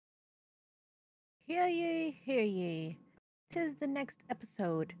Hear ye. 'Tis the next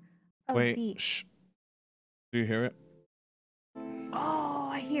episode of Wait, the. shh. Do you hear it? Oh,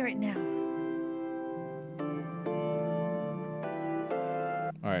 I hear it now.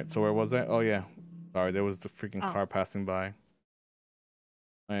 All right. So where was I? Oh yeah. Sorry, there was the freaking Oh. car passing by. All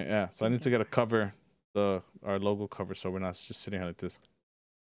right, yeah. So I need to get a cover, our logo cover, so we're not just sitting here like this.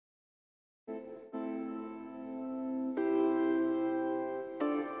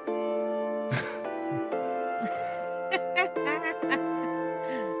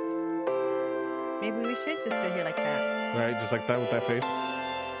 Maybe we should just sit here like that. Right, just like that with that face.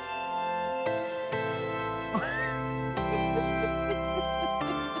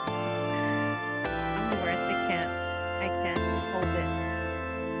 I'm the worst. I can't hold it.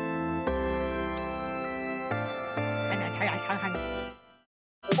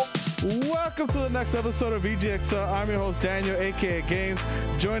 Welcome to the next episode of VGXL. I'm your host Daniel, aka Games.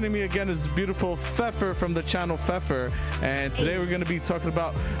 Joining me again is beautiful Pfeffer from the channel Pfeffer, and today we're going to be talking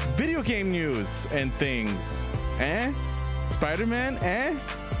about video game news and things. Spider-Man?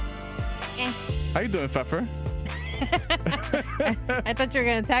 How you doing, Pfeffer? I thought you were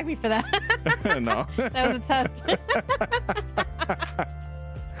gonna attack me for that. No. That was a test.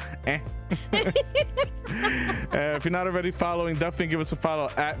 If you're not already following, definitely give us a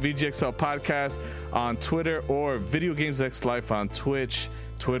follow at VGXL Podcast on Twitter or Video Games X Life on Twitch,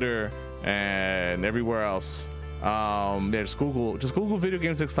 Twitter, and everywhere else. Just Google Video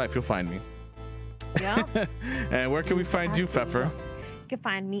Games X Life. You'll find me. Yeah. And where can we find you, Pfeffer? You can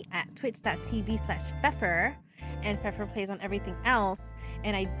find me at twitch.tv/Pfeffer, and Pfeffer plays on everything else.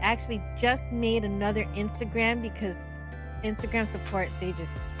 And I actually just made another Instagram because Instagram support, they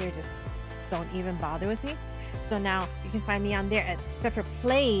just don't even bother with me. So now you can find me on there at Pfeffer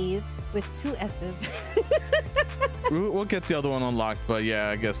Plays with 2 S's. We'll get the other one unlocked, but yeah,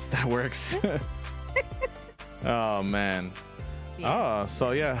 I guess that works. Oh man. Yeah.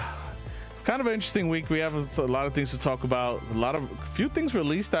 So yeah, it's kind of an interesting week. We have a lot of things to talk about. A few things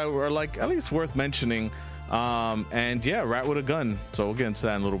released that were like at least worth mentioning. And yeah, Rat with a Gun. So we'll get into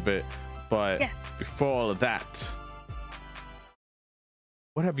that in a little bit. But Yes. before all of that,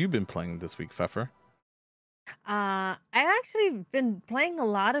 what have you been playing this week, Pfeffer? I've actually been playing a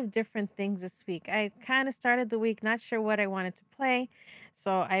lot of different things this week. I kind of started the week not sure what I wanted to play,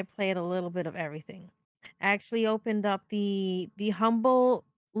 so I played a little bit of everything. I actually opened up the Humble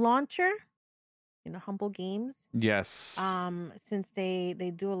launcher, Humble Games. Yes. Since they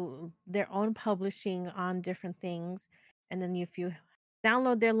do their own publishing on different things, and then if you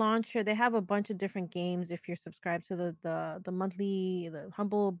download their launcher, they have a bunch of different games. If you're subscribed to the monthly, the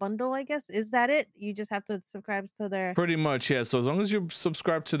Humble bundle, I guess, is that it? You just have to subscribe to their. Pretty much, yeah. So as long as you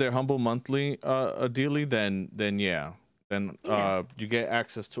subscribe to their Humble monthly ideally, then yeah. Then Yeah. you get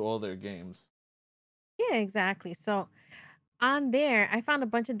access to all their games. Yeah, exactly. So on there, I found a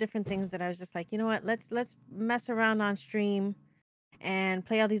bunch of different things that I was just like, you know what, let's mess around on stream and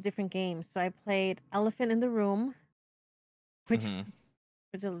play all these different games. So I played Elephant in the Room, which Mhm.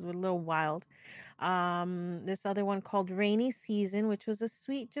 which was a little wild. This other one called Rainy Season, which was a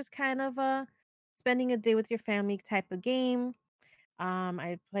sweet, just kind of spending a day with your family type of game.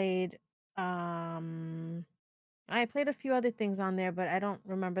 I played a few other things on there, but I don't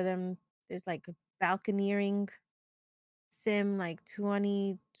remember them. There's like a balconying sim, like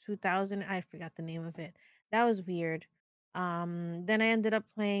 2000. I forgot the name of it. That was weird. Then I ended up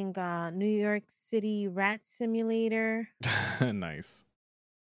playing New York City Rat Simulator, Nice.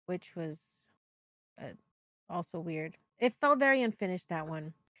 which was also weird. It felt very unfinished, that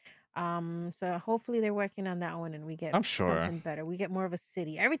one. So hopefully they're working on that one and we get I'm sure. something better. We get more of a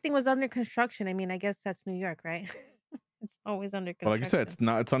city. Everything was under construction. I mean, I guess that's New York, right? It's always under Well, like you said,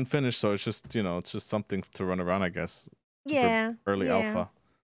 construction. it's unfinished, so it's just something to run around, I guess. Super Yeah. early Yeah. alpha.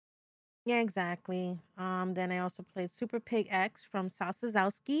 Yeah, exactly. Then I also played Super Pig X from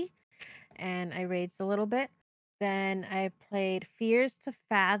Sasazowski, and I raged a little bit. Then I played Fears to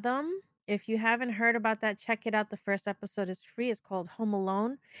Fathom. If you haven't heard about that, check it out. The first episode is free. It's called Home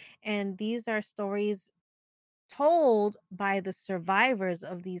Alone, and these are stories told by the survivors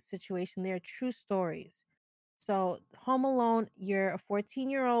of these situations. They're true stories. So, Home Alone, you're a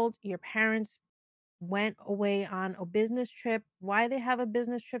 14-year-old, your parents went away on a business trip. Why they have a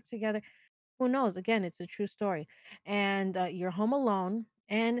business trip together, who knows? Again, it's a true story. And you're home alone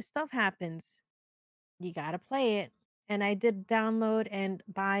and stuff happens. You got to play it. And I did download and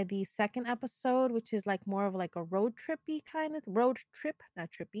buy the second episode, which is like more of like a road trippy kind of road trip,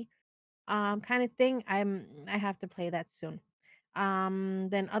 not trippy, kind of thing. I have to play that soon.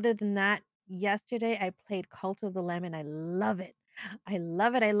 Then other than that, yesterday I played Cult of the Lamb and I love it. I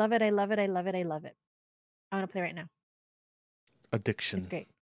love it. I love it. I love it. I love it. I love it. I want to play right now. It's Addiction. great.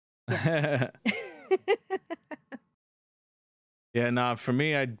 Yes. Yeah, nah, for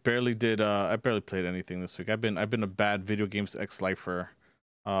me, I barely played anything this week. I've been a bad video games ex-lifer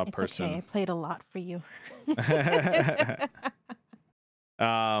It's okay. I person. played a lot for you.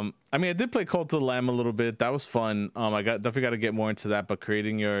 I mean, I did play Cult of the Lamb a little bit. That was fun. I definitely got to get more into that. But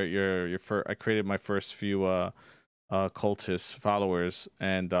creating your first, I created my first few cultist followers,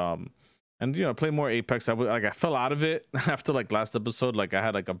 and you know, play more Apex. I fell out of it after like last episode. Like I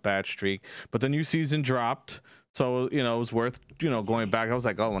had like a bad streak, but the new season dropped, so you know it was worth going back. I was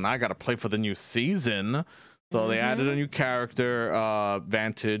like, oh, and I got to play for the new season. So they added a new character,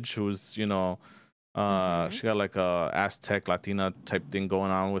 Vantage, who's she got like a Aztec Latina type thing going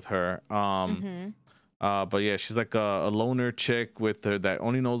on with her. But yeah, she's like a loner chick with her that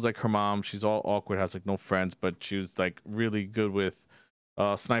only knows like her mom. She's all awkward, has like no friends, but she was like really good with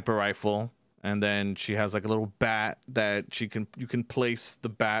sniper rifle. And then she has like a little bat that you can place the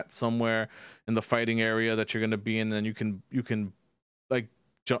bat somewhere in the fighting area that you're gonna be in, and then you can like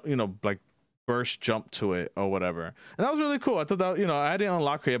jump, like burst jump to it or whatever. And that was really cool. I thought that I didn't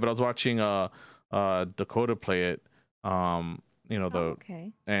unlock it yet, but I was watching Dakota play it.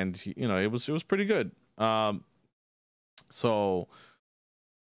 Okay. And it was pretty good. So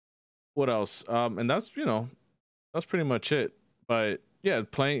what else? And that's pretty much it. But yeah,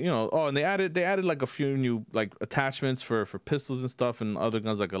 playing, and they added like a few new like attachments for pistols and stuff, and other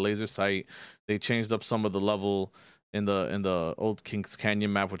guns like a laser sight. They changed up some of the level in the old Kings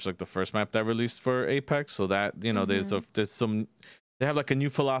Canyon map, which is like the first map that released for Apex. So that there's some, they have like a new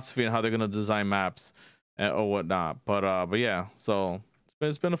philosophy on how they're gonna design maps or whatnot. But yeah, so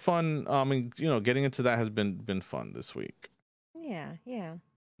it's been a fun. I mean, getting into that has been fun this week. Yeah.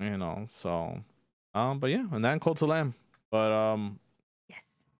 So but yeah, and that Cult of Lamb. But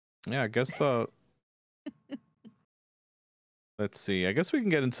yes. Yeah, I guess let's see. I guess we can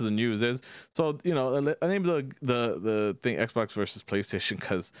get into the news. There's I named the thing Xbox versus PlayStation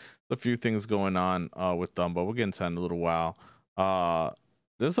because a few things going on with them, but we'll get into that in a little while.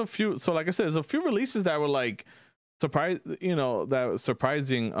 There's a few. So like I said, there's a few releases that were like that was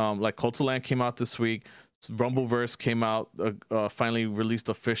surprising. Like Cult of Lamb came out this week. Rumbleverse came out, finally released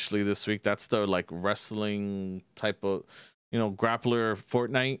officially this week. That's the like wrestling type of grappler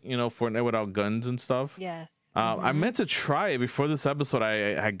Fortnite. Fortnite without guns and stuff. Yes. I meant to try it before this episode.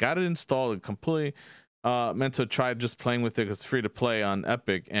 I got it installed and completely meant to try just playing with it because it's free to play on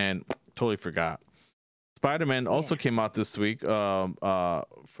Epic, and totally forgot. Spider-Man also came out this week for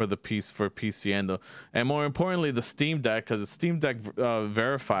PC and more importantly the Steam Deck, because it's Steam Deck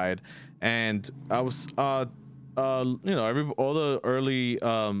verified. And I was all the early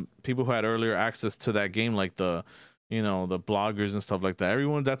people who had earlier access to that game, like the bloggers and stuff like that,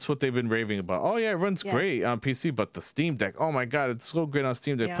 everyone, that's what they've been raving about. Oh yeah, it runs great on PC, but the Steam Deck, oh my god, it's so great on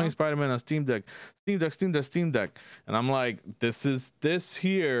Steam Deck. Playing Spider-Man on Steam Deck. And I'm like, this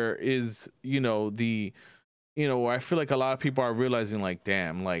here is I feel like a lot of people are realizing like,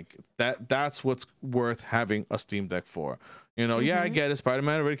 damn, like that's what's worth having a Steam Deck for. Yeah, I get it,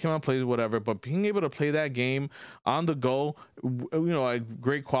 Spider-Man already came out, plays whatever, but being able to play that game on the go, at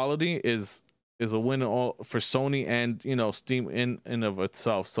great quality is a win all for Sony and Steam in of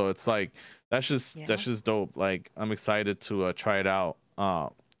itself. So it's like that's just dope. Like I'm excited to try it out. I'm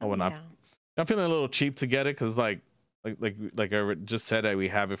feeling a little cheap to get it because like I just said that we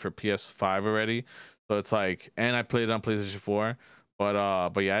have it for PS5 already. So it's like, and I played it on PlayStation 4. But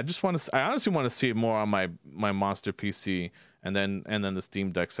yeah, I honestly want to see it more on my monster PC and then the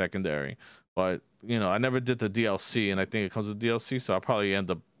Steam Deck secondary. But I never did the DLC, and I think it comes with DLC, so I'll probably end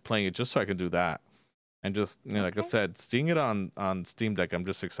up playing it just so I can do that. And just like I said, seeing it on Steam Deck, I'm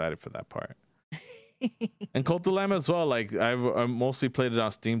just excited for that part. And Cult of Lamb as well. Like I mostly played it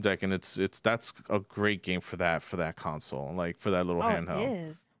on Steam Deck, and that's a great game for that console, like for that little handheld. It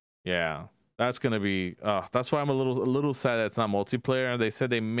is. Yeah, that's gonna be. That's why I'm a little sad that it's not multiplayer. They said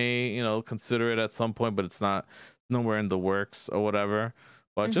they may consider it at some point, but it's nowhere in the works or whatever.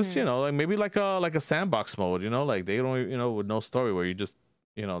 But just like maybe like a sandbox mode, like they don't with no story where you just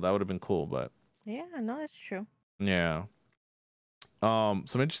that would have been cool. But yeah, no, that's true. Yeah. Some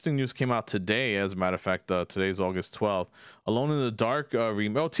interesting news came out today. As a matter of fact, today's August 12th. Alone in the Dark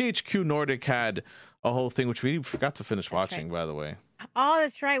remake. Oh, THQ Nordic had a whole thing which we forgot to finish watching, by the way. Oh,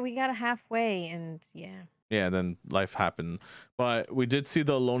 that's right. We got halfway, and yeah, then life happened. But we did see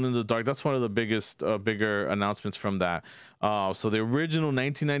the Alone in the Dark. That's one of the bigger announcements from that. So the original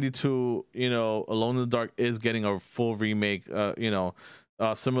 1992, Alone in the Dark is getting a full remake.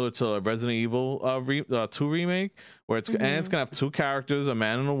 similar to a Resident Evil 2 remake, where it's and it's Mm-hmm. gonna have two characters, a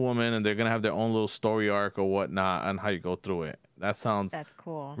man and a woman, and they're gonna have their own little story arc or whatnot and how you go through it. That sounds That's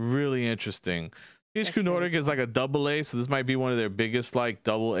cool. really interesting. THQ That's really Nordic is cool. like a double A, so this might be one of their biggest like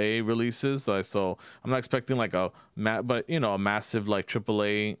double A releases. So I'm not expecting like but a massive like triple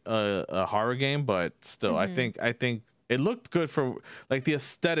A a horror game, but still, Mm-hmm. I think it looked good for like the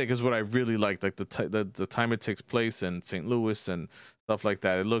aesthetic is what I really liked, like the time it takes place in St. Louis and stuff like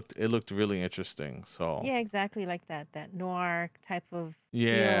that. It looked really interesting. So Yeah, exactly like that noir type of feel,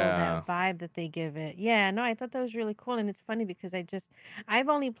 yeah, that vibe that they give it. Yeah, no, I thought that was really cool, and it's funny because I've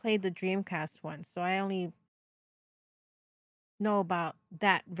only played the Dreamcast one, so I only know about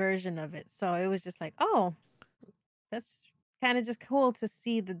that version of it. So it was just like, oh, that's kind of just cool to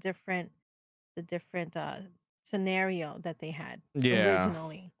see the different scenario that they had yeah.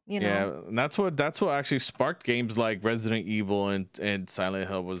 originally, you know. Yeah, and that's what actually sparked games like Resident Evil and Silent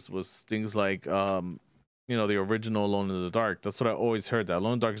Hill was things like the original Alone in the Dark. That's what I always heard, that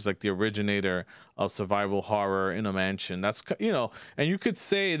Alone in the Dark is like the originator of survival horror in a mansion. And you could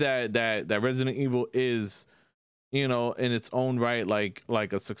say that Resident Evil is in its own right like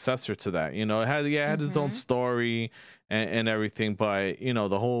a successor to that. It had its own Mhm. story and everything, but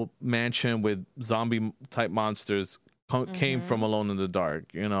the whole mansion with zombie type monsters came from Mhm. Alone in the Dark,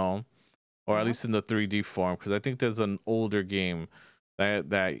 or at Yep. least in the 3D form, because I think there's an older game that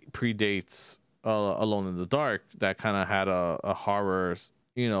predates Alone in the Dark that kind of had a horror,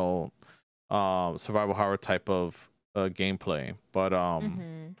 survival horror type of gameplay.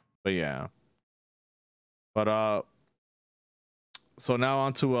 Mhm. But yeah, but so now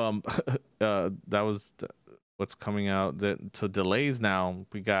on to that was what's coming out, that to delays. Now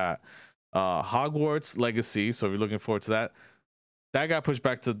we got Hogwarts Legacy, so if you're looking forward to that got pushed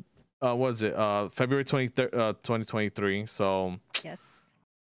back to what was it February 23rd, 2023. So Yes.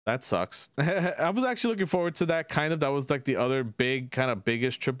 that sucks. I was actually looking forward to that. That was like the other big kind of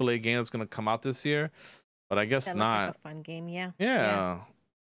biggest AAA game that's going to come out this year, but I guess That looked like not. a fun game, yeah. Yeah. Yeah,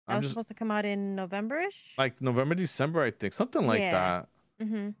 That I'm was just supposed to come out in November-ish? like November, December, I think, something like Yeah. that.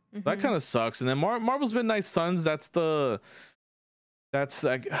 Mhm. That Mhm. kind of sucks. And then Marvel's Midnight Suns, that's like the I've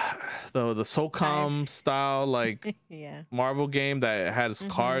SOCOM style like yeah. Marvel game that has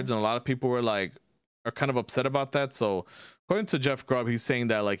cards, Mhm. and a lot of people are kind of upset about that. So according to Jeff Grubb, he's saying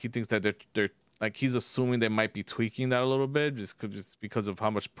that like he thinks that they're like, he's assuming they might be tweaking that a little bit just because of how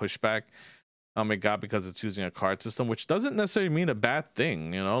much pushback it got, because it's using a card system, which doesn't necessarily mean a bad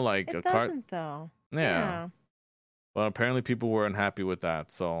thing, like It a card. doesn't though. Yeah, Yeah. but apparently people were unhappy with that,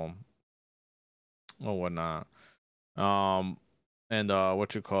 so or whatnot. Um, and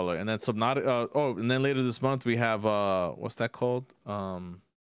what you call it, and then Subnautica. And then later this month we have what's that called?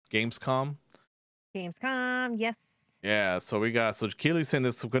 Gamescom. Gamescom, yes. Yeah, so Keely's saying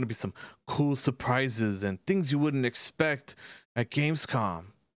there's going to be some cool surprises and things you wouldn't expect at Gamescom.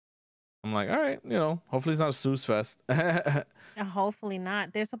 I'm like, all right, hopefully it's not a snooze fest. Hopefully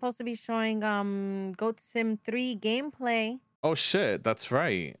not. They're supposed to be showing Goat Sim 3 gameplay. Oh shit, that's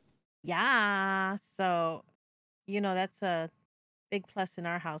right. Yeah. So, that's a big plus in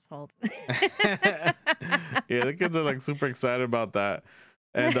our household. Yeah, the kids are like super excited about that.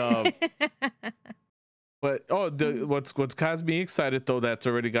 And but what's has me excited though, that's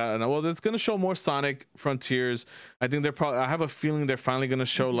already gotten, well, it's gonna show more Sonic Frontiers. I think I have a feeling they're finally gonna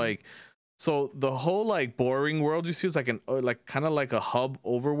show Mhm. like, so the whole like boring world you see is like like kind of like a hub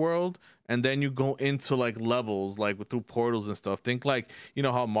overworld, and then you go into like levels like through portals and stuff. Think like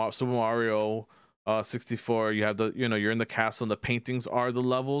how Super Mario 64, you have you're in the castle and the paintings are the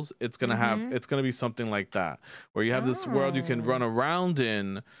levels. It's gonna be something like that, where you have this world you can Oh. run around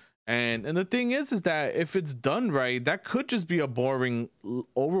in. And the thing is that if it's done right, that could just be a boring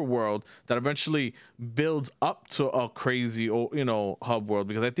overworld that eventually builds up to a crazy hub world,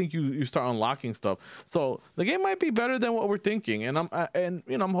 because I think you start unlocking stuff. So the game might be better than what we're thinking, and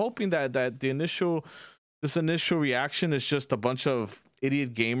I'm hoping that this initial reaction is just a bunch of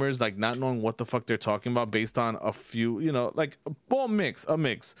idiot gamers like not knowing what the fuck they're talking about, based on a few like a mix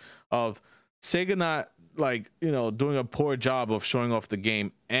of Sega not like doing a poor job of showing off the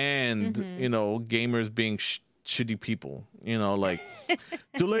game, and Mhm. gamers being shitty people, like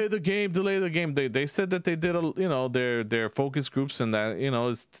delay the game. They said that they did their focus groups, and that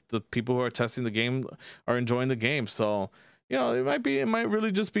it's the people who are testing the game are enjoying the game. So it might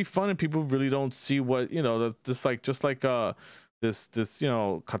really just be fun, and people really don't see what just like this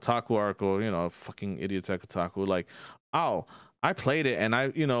Kotaku article, fucking idiots at Kotaku, like, oh, I played it, and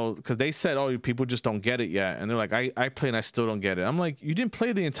because they said, oh, people just don't get it yet, and they're like, I played and I still don't get it. I'm like, you didn't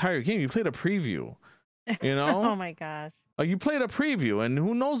play the entire game, you played a preview. You Oh know, my gosh. like you played a preview, and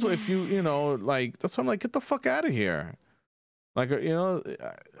who knows if you know, like that's why I'm like, get the fuck out of here. Like yeah,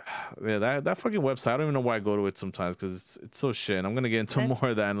 that fucking website. I don't even know why I go to it sometimes because it's so shit. And I'm gonna get into more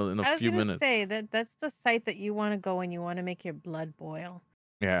of That's that in a I was few gonna minutes. say that's the site that you want to go when you want to make your blood boil.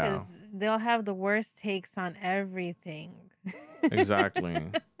 Yeah, Because they'll have the worst takes on everything. exactly.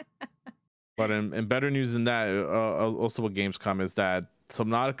 But in better news than that, also with Gamescom is that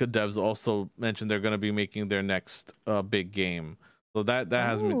Subnautica devs also mentioned they're going to be making their next big game. So that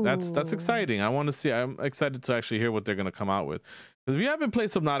has me. That's Ooh. exciting. I want to see. I'm excited to actually hear what they're going to come out with. Because if you haven't played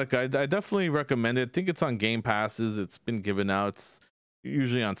Subnautica, I definitely recommend it. I think it's on Game Passes. It's been given out. It's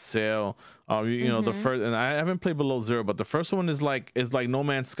usually on sale. You know the Mm-hmm. first, and I haven't played Below Zero, but the first one is like No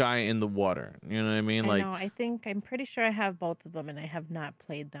Man's Sky in the water. You know what I mean? I Like know. I'm pretty sure I have both of them, and I have not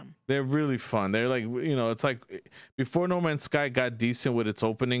played them. they're really fun. They're like, it's like before No Man's Sky got decent with its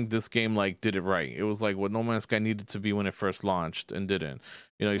opening, this game like did it right. It was like what No Man's Sky needed to be when it first launched and didn't.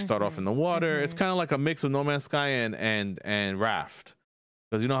 You start off Mm-hmm. in the water. It's Mm-hmm. kind of like a mix of No Man's Sky and Raft.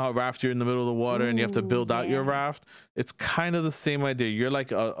 Because you know how Raft, you're in the middle of the water and you have to Ooh, build out your yeah. raft. It's kind of the same idea. You're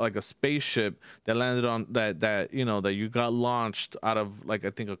like a spaceship that landed on that you got launched out of, like, I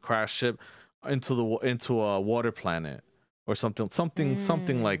think a crash ship into a water planet or something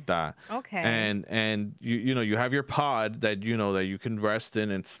Mm. like that. Okay. And you have your pod that that you can rest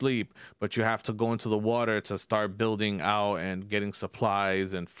in and sleep, but you have to go into the water to start building out and getting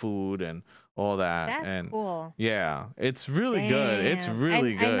supplies and food and all that. That's And cool. yeah, it's really good. It's Damn.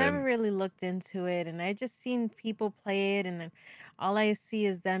 really I never good. really looked into it, and I just seen people play it, and then all I see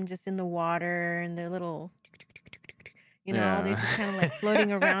is them just in the water and their little, they're Yeah. just kind of like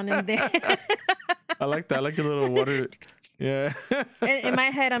floating around in there. I like that. I like a little water. Yeah. In my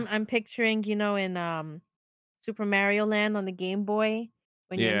head, I'm picturing, in Super Mario Land on the Game Boy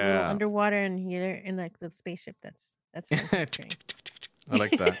when you're in the little Yeah. underwater and you're in like the spaceship. That's what I'm picturing. I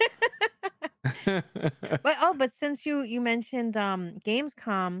like that. But since you mentioned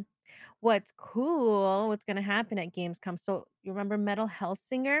Gamescom, what's gonna happen at Gamescom? So you remember Metal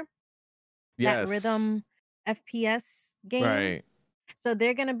Hellsinger, that Yes. rhythm FPS game? Right. So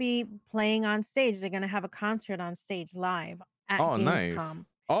they're gonna be playing on stage. They're gonna have a concert on stage live at Oh, nice. Gamescom.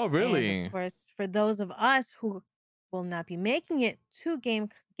 Oh, And of really? course, for those of us who will not be making it to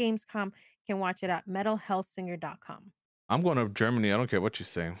Gamescom, can watch it at metalhellsinger.com. I'm going to Germany. I don't care what you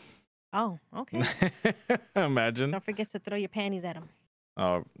say. Oh, okay. Imagine. Don't forget to throw your panties at them.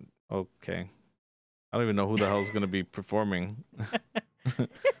 Oh, okay. I don't even know who the hell's going to be performing.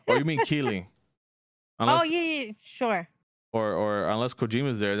 Oh, you mean Keely? Oh Unless yeah, sure. or unless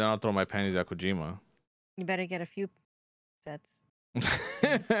Kojima's there, then I'll throw my panties at Kojima. You better get a few sets.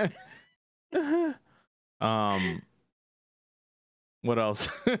 um, what else?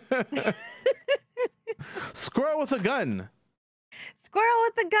 Squirrel with a gun. Squirrel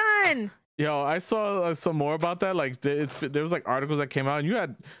with a gun. Yo, I saw some more about that. Like, there was like articles that came out, and you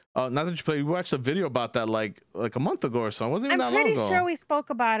had not that you played, you watched a video about that like a month ago or so. It wasn't even I'm that long pretty ago. sure we spoke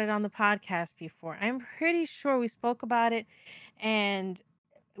about it on the podcast before. I'm pretty sure we spoke about it, and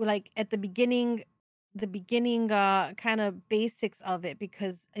like at the beginning kind of basics of it,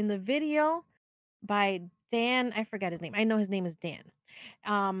 because in the video by Dan, I forgot his name. I know his name is Dan.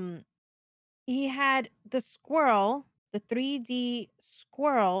 Um he had the squirrel, the 3D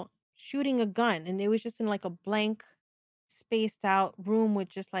squirrel shooting a gun, and it was just in like a blank spaced out room with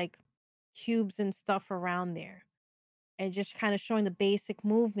just like cubes and stuff around there, and just kind of showing the basic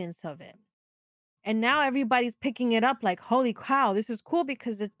movements of it. And now everybody's picking it up like, holy cow, this is cool,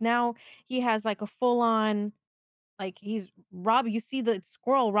 because it's now he has like a full on, like, he's robbing, you see the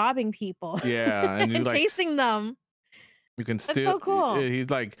squirrel robbing people Yeah, and you and like chasing them. you can That's steal. so cool. He's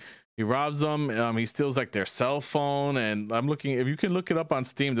like he robs them. He steals like their cell phone, and I'm looking. If you can look it up on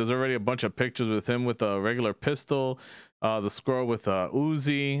Steam, there's already a bunch of pictures with him with a regular pistol. The squirrel with a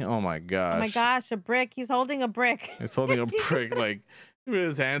Uzi. Oh my Oh my gosh, gosh, a brick. He's holding a brick. he's holding a prick like with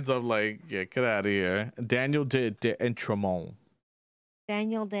his hands up, like, yeah, get out of here. Daniel de Entremont.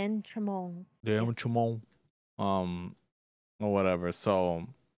 Daniel Den Tremont. Daniel Yes. Tremont. Or whatever. So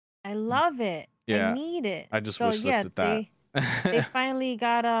I love it. I yeah, need it. I just So wish yeah, listed that. they finally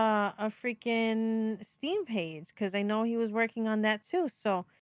got a freaking Steam page, because I know he was working on that too. So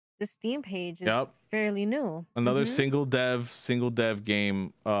the Steam page is Yep. fairly new. Another Mhm. single dev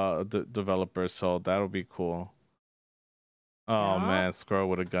game developer, so that'll be cool. Oh Yeah, man, Squirrel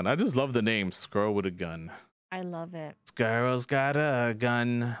with a gun. I just love the name Squirrel with a gun. I love it. Squirrel's got a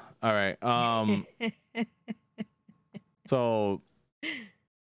gun. All right. So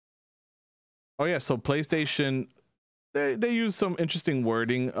oh yeah, so PlayStation they use some interesting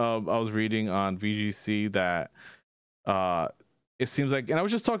wording. I was reading on VGC that it seems like, and I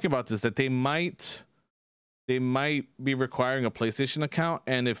was just talking about this, that they might be requiring a PlayStation account,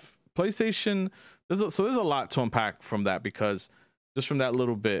 and if PlayStation, there's a lot to unpack from that, because just from that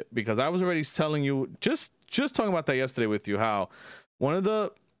little bit, because I was already telling you, just talking about that yesterday with you, how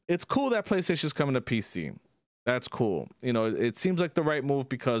it's cool that PlayStation's coming to PC. That's cool. You know, it seems like the right move,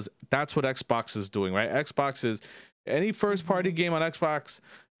 because that's what Xbox is doing, right? Xbox is, any first party game on Xbox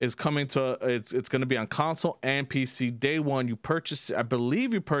is coming to, it's going to be on console and PC day one. You purchase it, I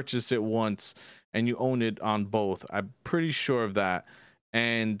believe you purchase it once and you own it on both. I'm pretty sure of that.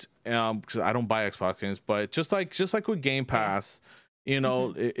 And because I don't buy Xbox games, but just like with Game Pass, you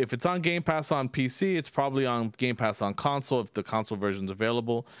know, if it's on Game Pass on PC, it's probably on Game Pass on console if the console version's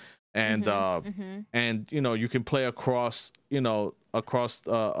available. And and you know, you can play across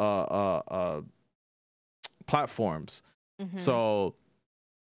platforms. So,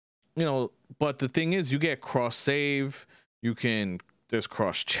 you know, but the thing is, you get cross save, there's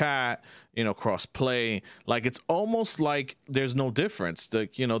cross chat, you know, cross play. Like, it's almost like there's no difference.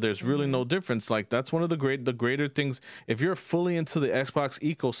 Like, you know, there's really no difference. Like, that's one of the greater things. If you're fully into the Xbox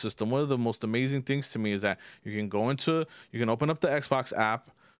ecosystem, one of the most amazing things to me is that you can open up the Xbox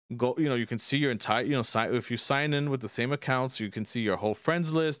app, you can see your entire, if you sign in with the same accounts, you can see your whole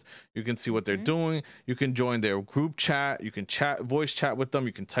friends list, you can see what they're doing, you can join their group chat, you can voice chat with them,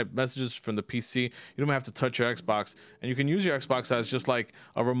 you can type messages from the PC, you don't have to touch your Xbox, and you can use your Xbox as just like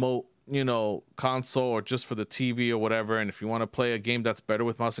a remote, console, or just for the TV or whatever. And if you want to play a game that's better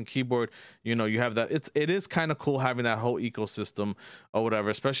with mouse and keyboard, you have that. It is kind of cool having that whole ecosystem or whatever,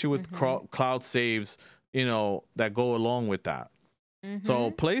 especially with cloud saves, that go along with that. So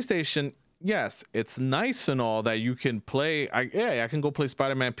PlayStation, yes, it's nice and all that you can play. I can go play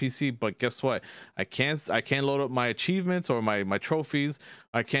Spider-Man PC, but guess what? I can't load up my achievements or my trophies.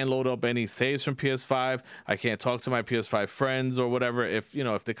 I can't load up any saves from PS5. I can't talk to my PS5 friends or whatever. If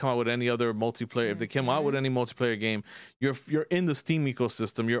they come out with any other multiplayer, if they come out with any multiplayer game, you're in the Steam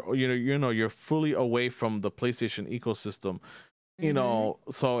ecosystem. You're fully away from the PlayStation ecosystem.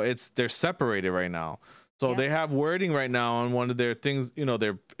 So they're separated right now. So they have wording right now on one of their things,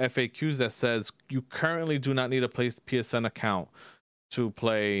 their FAQs, that says you currently do not need a PSN account to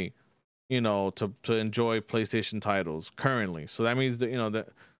play, to enjoy PlayStation titles currently. So that means that,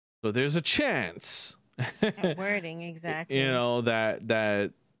 so there's a chance. That wording, exactly.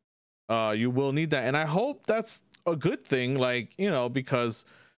 That you will need that. And I hope that's a good thing, because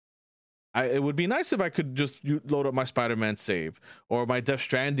it would be nice if I could just load up my Spider-Man save or my Death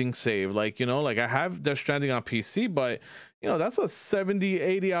Stranding save. I have Death Stranding on PC, but that's a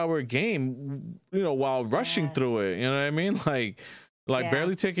 70-80 hour game, while rushing through it. You know what I mean?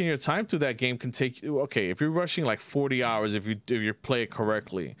 Barely taking your time through that game can take you, okay, if you're rushing 40 hours, if you play it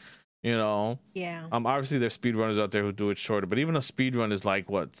correctly, obviously there's speedrunners out there who do it shorter, but even a speedrun is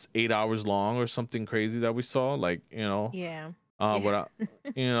 8 hours long or something crazy that we saw, so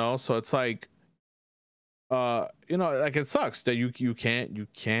it's it sucks that you can't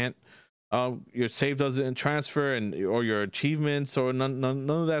your save doesn't transfer, or your achievements, or none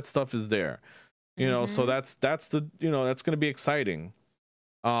of that stuff is there, so that's the that's going to be exciting,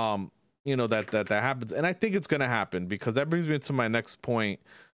 that happens. And I think it's going to happen, because that brings me to my next point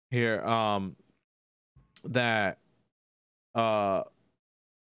here, that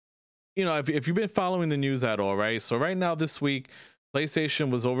if you've been following the news at all, right? So right now, this week, PlayStation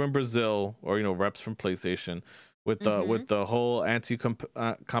was over in Brazil, or reps from PlayStation with the whole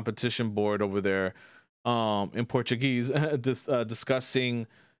competition board over there, in Portuguese, discussing,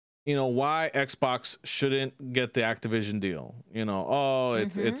 why Xbox shouldn't get the Activision deal.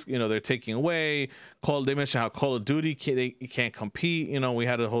 It's they're taking away. They mentioned how Call of Duty can't compete. We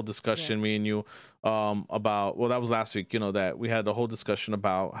had a whole discussion, me and you, about, well, that was last week, that we had a whole discussion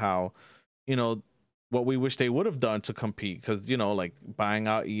about how, what we wish they would have done to compete, because buying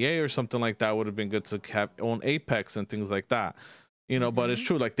out EA or something like that would have been good to own Apex and things like that, but it's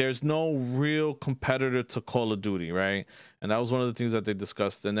true, there's no real competitor to Call of Duty, right? And that was one of the things that they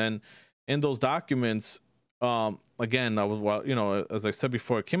discussed. And then in those documents, again, as I said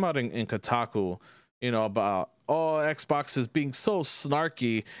before, it came out in Kotaku, about Xbox is being so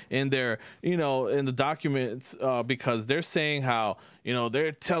snarky in their, in the documents, because they're saying how,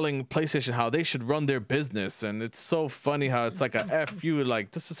 they're telling PlayStation how they should run their business. And it's so funny how it's like a F you,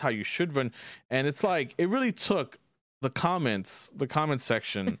 this is how you should run. And it's it really took the comment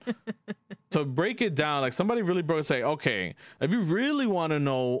section to break it down. Somebody really broke it, say, okay, if you really want to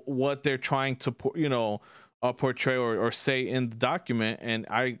know what they're trying to portray or say in the document, and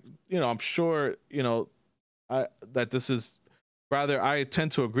I'm sure that this is rather, I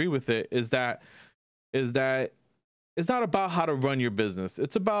tend to agree with it, is that it's not about how to run your business.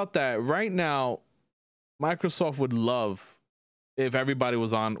 It's about that right now Microsoft would love if everybody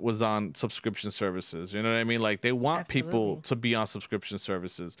was on subscription services. You know what I mean? Like they want people Absolutely. to be on subscription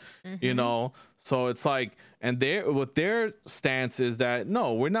services, you Mm-hmm. know? So it's like, and their stance is that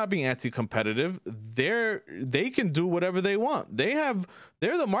no, we're not being anti-competitive. They can do whatever they want. They're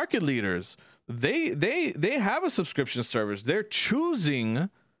the market leaders. They have a subscription service. They're choosing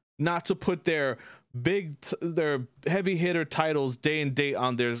not to put their their heavy hitter titles day and date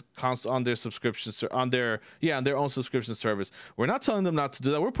on their on their subscription on their own subscription service. We're not telling them not to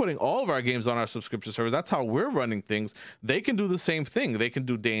do that. We're putting all of our games on our subscription service. That's how we're running things. They can do the same thing. They can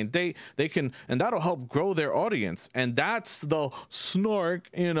do day and date. They can, and that'll help grow their audience. And that's the snark,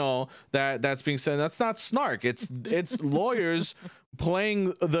 you know, that's being said. That's not snark. It's lawyers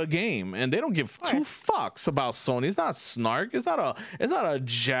playing the game, and they don't give two fucks about Sony. It's not snark. It's not a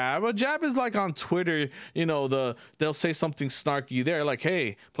jab. A jab is like on Twitter, you know, they'll say something snarky there, like,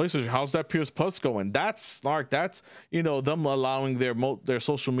 hey, PlayStation, how's that PS Plus going? That's snark. That's, you know, them allowing their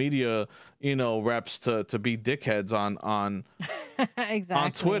social media, you know, reps to be dickheads on Exactly.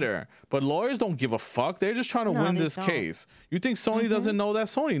 on Twitter. But lawyers don't give a fuck. They're just trying to No, win they this don't. case. You think Sony doesn't know that?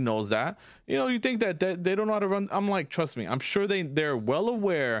 Sony knows that. You know, you think that they don't know how to run. I'm like, trust me, I'm sure they're well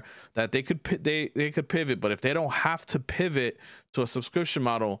aware that they could they could pivot, but if they don't have to pivot to a subscription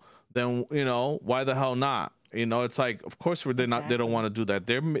model, then, you know, why the hell not? You know, it's like, of course they don't want to do that.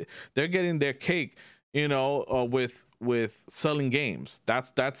 They're getting their cake, you know, with selling games.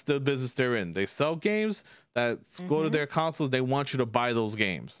 That's the business they're in. They sell games that go to their consoles. They want you to buy those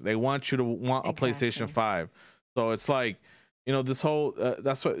games. They want you to want a PlayStation 5. So it's like, you know, this whole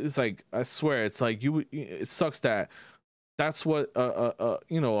that's what it's like. I swear, it's like it sucks that's what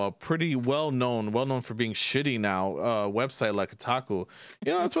you know, a pretty well known for being shitty now website like Kotaku,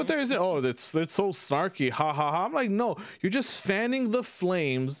 you know, that's what they're saying. Oh, it's so snarky, ha ha ha. I'm like, no, you're just fanning the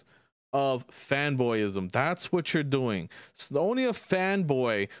flames of fanboyism. That's what you're doing. So only a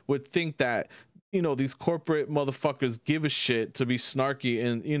fanboy would think that, you know, these corporate motherfuckers give a shit to be snarky,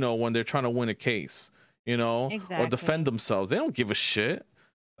 and, you know, when they're trying to win a case, you know, or defend themselves. They don't give a shit.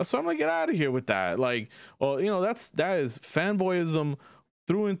 That's why I'm gonna get out of here with that. Like, well, you know, that is fanboyism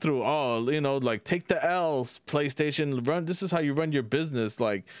through and through. Oh, you know, like, take the L, PlayStation. Run. This is how you run your business.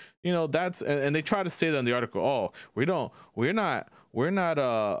 Like, you know, that's, and they try to say that in the article. Oh, we're not.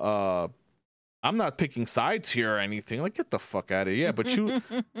 I'm not picking sides here or anything. Like, get the fuck out of here. Yeah, but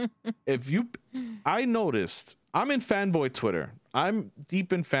I noticed. I'm in fanboy Twitter. I'm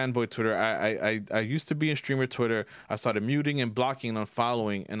deep in fanboy Twitter. I used to be in streamer Twitter. I started muting and blocking and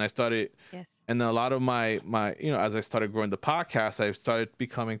unfollowing, and I started. Yes. And then a lot of my you know, as I started growing the podcast, I started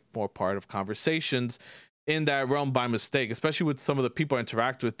becoming more part of conversations in that realm by mistake, especially with some of the people I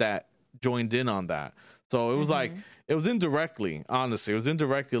interact with that joined in on that. So it was like, it was indirectly, honestly. It was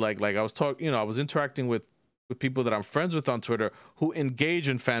indirectly, like I was talking, you know, I was interacting with people that I'm friends with on Twitter who engage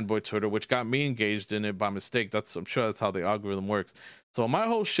in fanboy Twitter, which got me engaged in it by mistake. I'm sure that's how the algorithm works. So my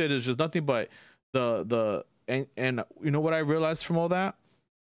whole shit is just nothing but and you know what I realized from all that?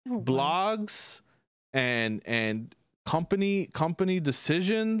 Blogs and company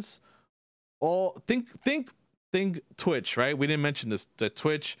decisions. All think Twitch, right? We didn't mention this. The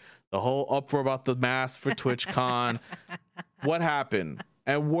Twitch, the whole uproar about the mask for TwitchCon. What happened?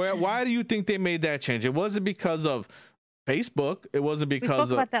 And why do you think they made that change? It wasn't because of Facebook. It wasn't because we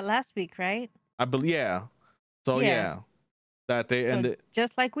spoke about that last week, right? I believe, yeah. So yeah, that they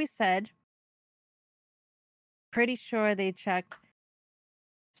just like we said. Pretty sure they checked,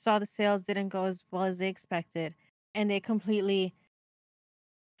 saw the sales didn't go as well as they expected, and they completely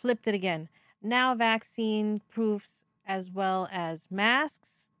flipped it again. Now vaccine proofs as well as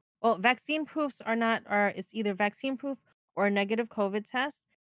masks. Well, vaccine proofs it's either vaccine proof or a negative COVID test,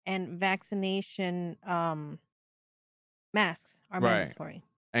 and vaccination masks are mandatory.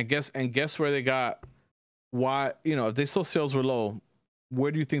 And guess where they got why, you know, if they saw sales were low, where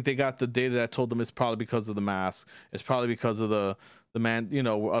do you think they got the data that told them it's probably because of the mask? It's probably because of the man, you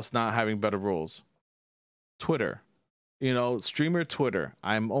know, us not having better rules. Twitter. You know, streamer Twitter.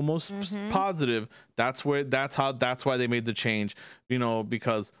 I'm almost positive that's why they made the change, you know,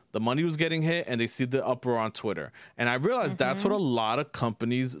 because the money was getting hit and they see the uproar on Twitter. And I realized that's what a lot of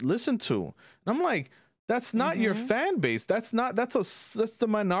companies listen to. And I'm like, that's not your fan base. That's the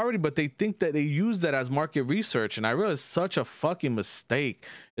minority, but they think that they use that as market research. And I realized such a fucking mistake.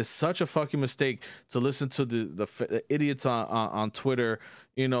 It's such a fucking mistake to listen to the idiots on Twitter,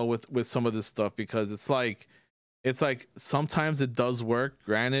 you know, with some of this stuff, because it's like, it's like sometimes it does work,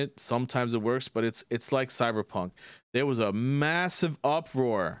 granted, sometimes it works, but it's like Cyberpunk. There was a massive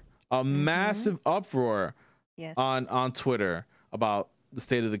uproar, Mm-hmm. Yes. on Twitter about the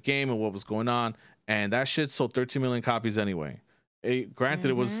state of the game and what was going on, and that shit sold 13 million copies anyway. Granted,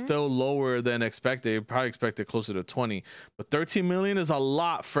 it was Mm-hmm. still lower than expected. They probably expected closer to 20, but 13 million is a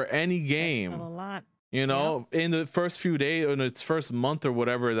lot for any That's still game. a lot. You Yep. know, in the first few days, in its first month or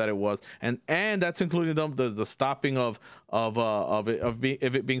whatever that it was, and that's including the stopping of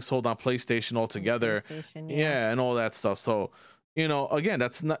it being sold on PlayStation On altogether, PlayStation, yeah. yeah, and all that stuff. So, you know, again,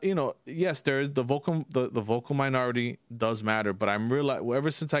 that's not, you know, yes, there is the vocal minority does matter, but I'm realize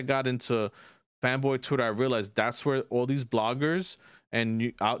ever since I got into fanboy Twitter, I realized that's where all these bloggers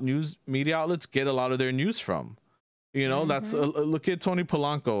and news media outlets get a lot of their news from. You know, that's Mm-hmm. look at Tony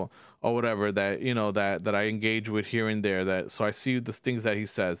Polanco or whatever that, you know, that I engage with here and there, that so I see the things that he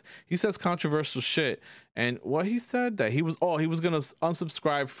says controversial shit. And what he said, that he was gonna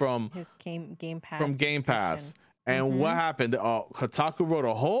unsubscribe His Game Pass from Game Pass. subscription. And what Mm-hmm. happened? Kotaku wrote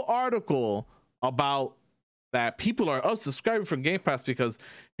a whole article about that people are unsubscribing from Game Pass because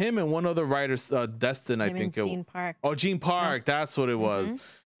him and one other writer, Destin, I Him and think Gene Park. oh, Gene Park, that's what it was. Mm-hmm.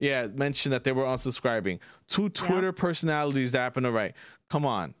 Yeah, mentioned that they were unsubscribing. Two Twitter personalities that happen to write. Come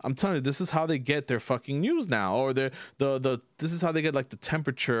on, I'm telling you, this is how they get their fucking news now, or the this is how they get like the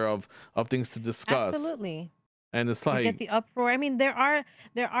temperature of things to discuss. Absolutely. And it's They like, get the uproar. I mean, there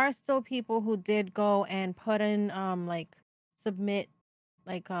are still people who did go and put in like submit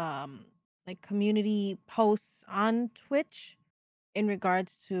like community posts on Twitch in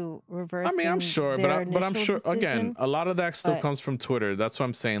regards to I mean, I'm reversing sure, their but I'm initial sure again, decision. a lot of that still But comes from Twitter. That's what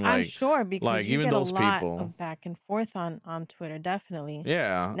I'm saying. I'm sure because Like you even get a those lot people, of back and forth on Twitter, definitely.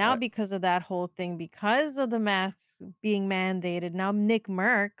 yeah. Now because of that whole thing, because of the masks being mandated, now Nick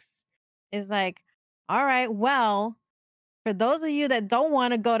Merckx is like, all right, well, for those of you that don't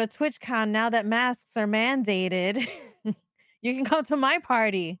want to go to TwitchCon now that masks are mandated, you can come to my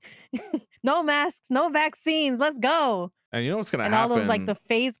party. No masks, no vaccines, let's go. And you know what's gonna And all of like happen? the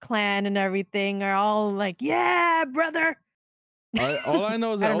FaZe Clan and everything are all like, yeah, brother. All I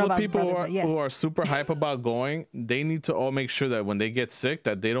know is I that don't all know the about people brother, but yeah. who are super hype about going, they need to all make sure that when they get sick,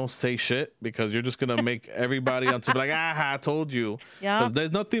 that they don't say shit, because you're just gonna make everybody on to be like, ah, I told you. Because Yep.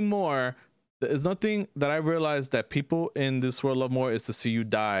 there's nothing more. There's nothing that I realized that people in this world love more is to see you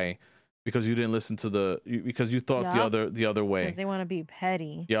die because you didn't listen to because you thought Yep. the other Because way. they want to be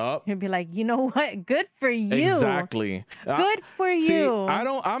petty. Yup. You'd be like, you know what? Good for you. Exactly. Good for See, you.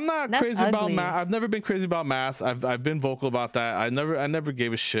 I'm not That's crazy about ugly. mask. I've never been crazy about masks. I've been vocal about that. I never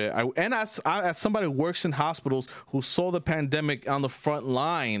gave a shit. As somebody who works in hospitals who saw the pandemic on the front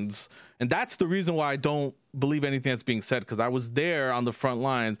lines, and that's the reason why I don't believe anything that's being said, because I was there on the front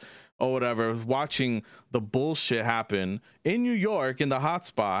lines or whatever, watching the bullshit happen in New York in the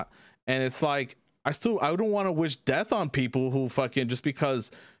hotspot. And it's like, I don't want to wish death on people who fucking just because,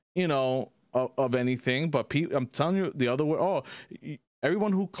 you know, of anything. But I'm telling you the other way. Oh,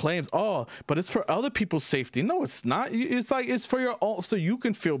 everyone who claims, oh, but it's for other people's safety. No, it's not. It's like, it's for your own, so you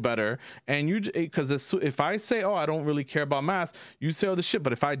can feel better. And because if I say, oh, I don't really care about masks, you say all this shit.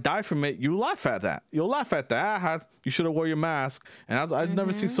 But if I die from it, you laugh at that. You'll laugh at that. You should have wore your mask. And I've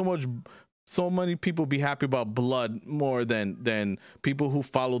never seen so many people be happy about blood more than people who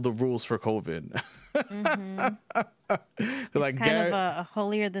follow the rules for COVID. Mm-hmm. Like Kind of a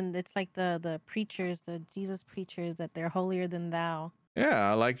holier than, it's like the preachers, the Jesus preachers, that they're holier than thou.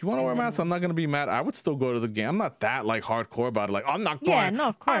 yeah, like, you want to wear a mask, I'm not gonna be mad. I would still go to the game. I'm not that like hardcore about it. Like, I'm not going. Yeah, no,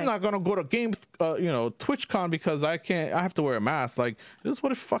 of course. I'm not gonna go to TwitchCon because I have to wear a mask. Like, this is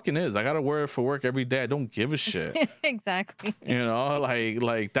what it fucking is. I gotta wear it for work every day. I don't give a shit. Exactly. You know,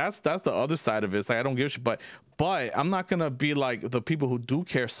 like that's the other side of it. It's like, I don't give a shit, but I'm not gonna be like the people who do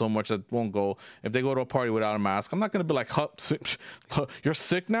care so much that won't go. If they go to a party without a mask, I'm not gonna be like, huh, you're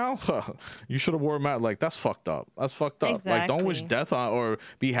sick now, you should have wore a mask. Like, that's fucked up. That's fucked up. Like, don't wish Exactly. death on, or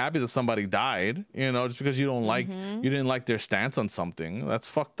be happy that somebody died, you know, just because you didn't like their stance on something. That's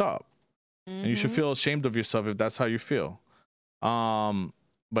fucked up. And you should Mhm. feel ashamed of yourself if that's how you feel.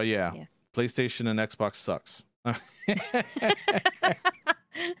 But yeah, Yes. PlayStation and Xbox sucks.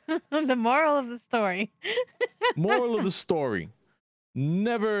 The moral of the story. Moral of the story: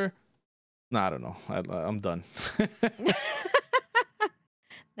 never. No, I don't know. I'm done.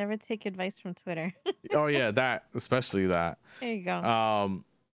 Never take advice from Twitter. Oh yeah, that, especially that. There you go.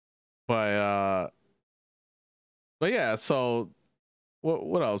 But yeah. So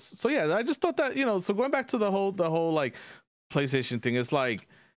what else? So yeah, I just thought that, you know. So going back to the whole like PlayStation thing, it's like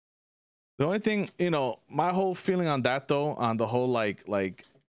the only thing, you know, my whole feeling on that though, on the whole like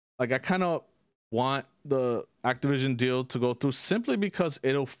I kind of want the Activision deal to go through simply because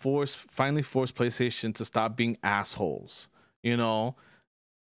it'll finally force PlayStation to stop being assholes. You know,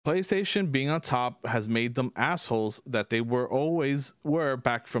 PlayStation being on top has made them assholes that they were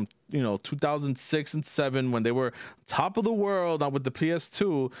back from 2006 and 7 when they were top of the world with the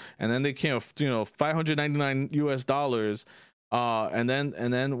PS2, and then they came $599 and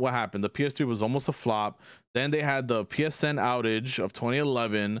then what happened? The PS3 was almost a flop. Then they had the PSN outage of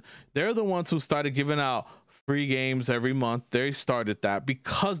 2011. They're the ones who started giving out free games every month. They started that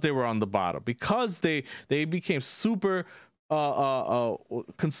because they were on the bottom, because they became super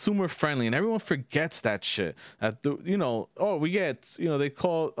consumer friendly, and everyone forgets that shit. That we get, they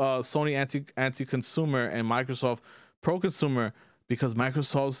call Sony anti consumer and Microsoft pro consumer because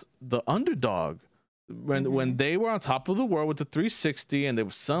Microsoft's the underdog. When they were on top of the world with the 360 and they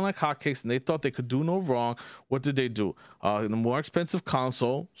were selling like hotcakes and they thought they could do no wrong, what did they do? The more expensive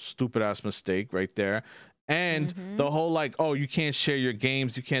console, stupid ass mistake right there. And the whole like, oh, you can't share your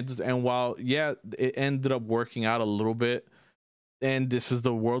games, you can't do, and while it ended up working out a little bit, and this is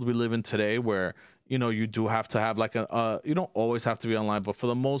the world we live in today where you do have to have like you don't always have to be online, but for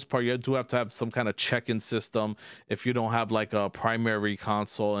the most part you do have to have some kind of check-in system if you don't have like a primary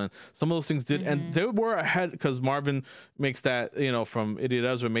console, and some of those things did and they were ahead because Marvin makes that from Idiot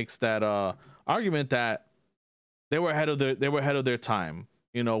Ezra makes that argument that they were ahead of their time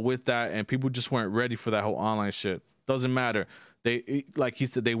with that, and people just weren't ready for that whole online shit. Doesn't matter, they, like he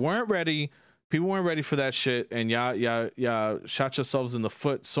said, they weren't ready. People weren't ready for that shit, and y'all shot yourselves in the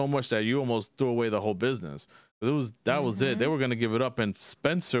foot so much that you almost threw away the whole business. That was it. They were gonna give it up, and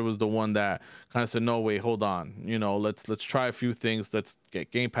Spencer was the one that kind of said, "No, wait, hold on. Let's try a few things. Let's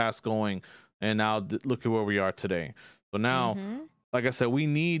get Game Pass going." And now look at where we are today. So now, like I said, we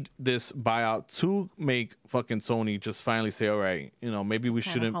need this buyout to make fucking Sony just finally say, "All right, maybe we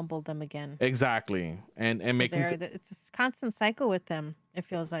shouldn't humble them again." Exactly, and make them. It's a constant cycle with them. It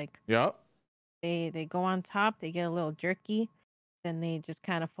feels like. Yep. They go on top, they get a little jerky, then they just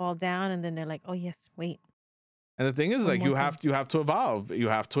kind of fall down, and then they're like, "Oh yes, wait." And the thing is, like, you have to evolve. You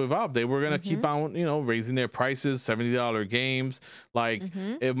have to evolve. They were gonna keep on, raising their prices, $70 games. Like,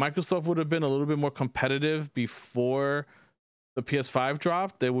 if Microsoft would have been a little bit more competitive before the PS5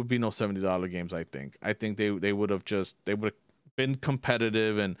 dropped, there would be no $70 games. I think they would have been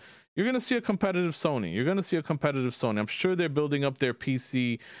competitive, and you're going to see a competitive Sony. I'm sure they're building up their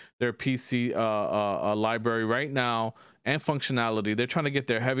PC library right now and functionality. They're trying to get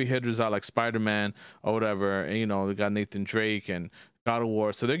their heavy hitters out like Spider-Man or whatever. And, they got Nathan Drake and God of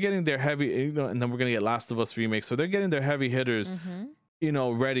War. So they're getting their heavy, and then we're going to get Last of Us remake. So they're getting their heavy hitters,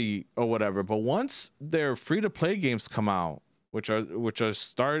 ready or whatever. But once their free-to-play games come out, which are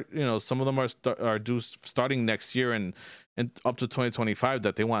some of them are due starting next year and up to 2025,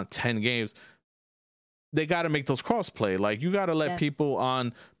 that they want 10 games, they got to make those cross-play. Like, you got to let people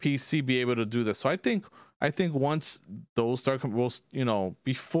on PC be able to do this. So I think once those start,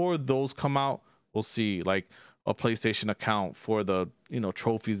 before those come out, we'll see like a PlayStation account for the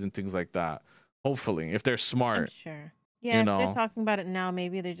trophies and things like that. Hopefully, if they're smart. I'm sure. Yeah, if they're talking about it now,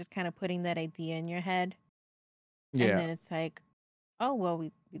 maybe they're just kind of putting that idea in your head. Yeah. And then it's like, oh, well,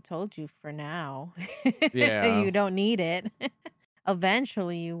 we told you for now. Yeah. You don't need it.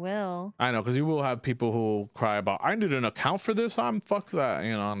 Eventually you will. I know, because you will have people who cry about, I need an account for this. Fuck that.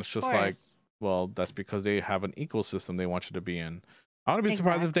 And it's just like, well, that's because they have an ecosystem they want you to be in. I wouldn't be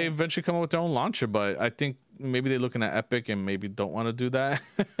surprised if they eventually come up with their own launcher, but I think maybe they're looking at Epic and maybe don't want to do that.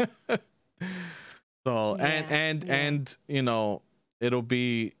 So, and it'll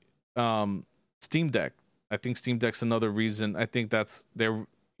be Steam Deck. I think Steam Deck's another reason. I think that's I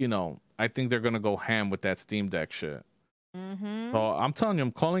think they're gonna go ham with that Steam Deck shit. So I'm telling you,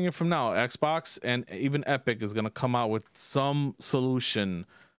 I'm calling it from now. Xbox and even Epic is gonna come out with some solution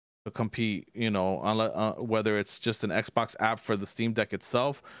to compete. Whether it's just an Xbox app for the Steam Deck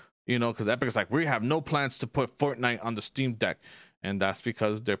itself, because Epic is like, we have no plans to put Fortnite on the Steam Deck, and that's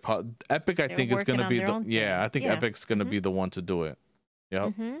because Epic. I think is gonna be I think Epic's gonna be the one to do it.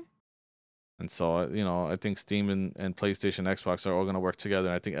 Yep. And so, I think Steam and PlayStation, Xbox are all going to work together.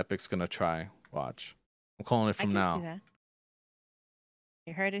 And I think Epic's going to try. Watch. I'm calling it from now. See that.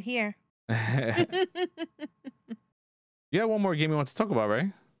 You heard it here. Yeah, one more game you want to talk about,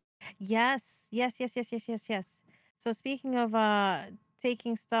 right? Yes. So speaking of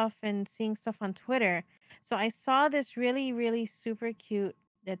taking stuff and seeing stuff on Twitter, so I saw this really, really super cute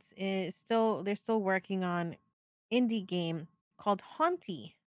they're still working on indie game called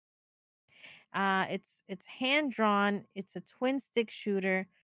Haunty. It's hand drawn. It's a twin stick shooter,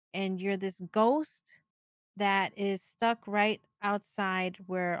 and you're this ghost that is stuck right outside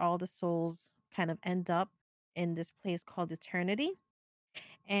where all the souls kind of end up in this place called eternity,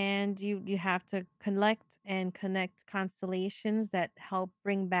 and you have to collect and connect constellations that help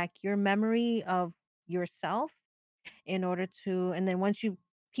bring back your memory of yourself in order to, and then once you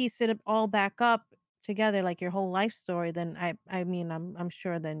piece it all back up together, like your whole life story, then I mean I'm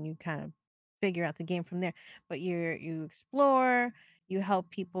sure then you kind of figure out the game from there. But you explore, you help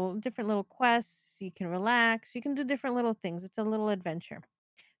people, different little quests, you can relax, you can do different little things. It's a little adventure.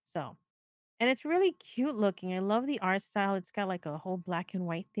 So, and it's really cute looking. I love the art style. It's got like a whole black and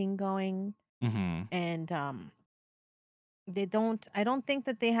white thing going. Mm-hmm. And I don't think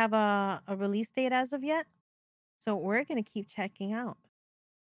that they have a release date as of yet. So we're gonna keep checking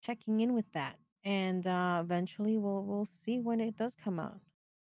in with that, and eventually we'll see when it does come out,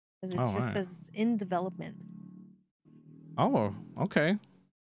 because it All just right. says it's in development. Oh, okay.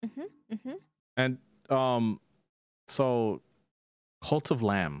 Mhm. Mhm. And so Cult of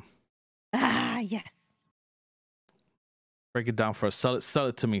Lamb. Ah, yes. Break it down for us. Sell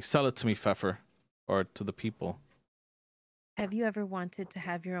it to me. Sell it to me, Pfeffer, or to the people. Have you ever wanted to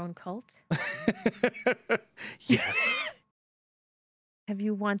have your own cult? Yes. Have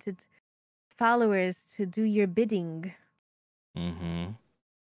you wanted followers to do your bidding, Mm-hmm.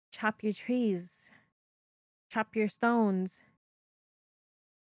 chop your trees, chop your stones,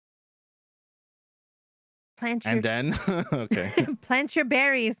 plant And your then, okay, plant your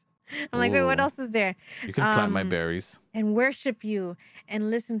berries? I'm like, wait, what ooh, else is there? you can plant my Um, berries. and worship you and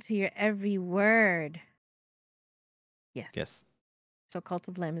listen to your every word. Yes. Yes. So Cult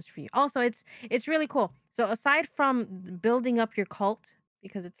of Lamb is for you. Also, it's really cool. So aside from building up your cult,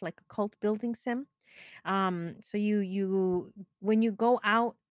 because it's like a cult building sim, so you when you go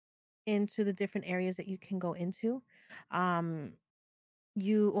out into the different areas that you can go into, um,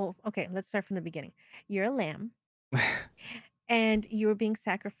 well, okay, let's start from the beginning. You're a lamb, and you're being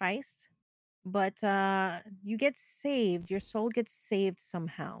sacrificed, but you get saved. Your soul gets saved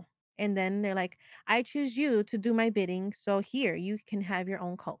somehow, and then they're like, I choose you to do my bidding, so here you can have your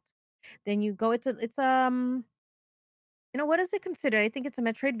own cult. Then you go, it's what is it considered? I think it's a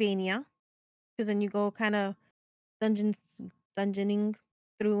Metroidvania, because then you go kind of dungeons dungeoning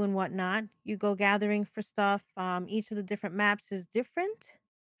through and whatnot. You go gathering for stuff. Each of the different maps is different.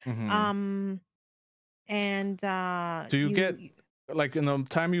 Mm-hmm. Um and Do you you, get like in the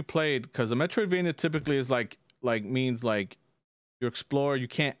time you played? Because a Metroidvania typically is like means like you explore. You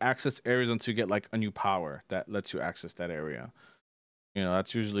can't access areas until you get like a new power that lets you access that area. You know,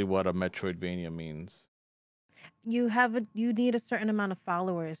 that's usually what a Metroidvania means. you need a certain amount of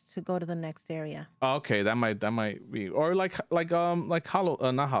followers to go to the next area. Oh, okay, that might be, or like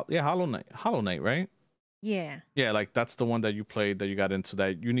Hollow, not Hollow, yeah, Hollow Knight, right? Yeah. Yeah, like that's the one that you played that you got into,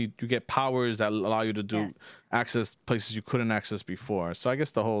 that you get powers that allow you to do Yes. access places you couldn't access before. So I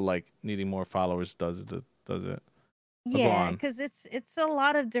guess the whole like needing more followers does it. But go Yeah, on. because it's a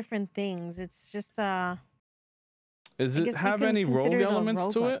lot of different things. It's just Does I it guess you have can any consider rogue it a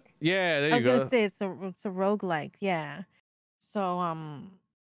elements to roguelike. it? Yeah, there I you was gonna go. say it's a roguelike, yeah. So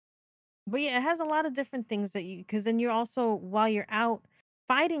but yeah, it has a lot of different things that you, because then you're also, while you're out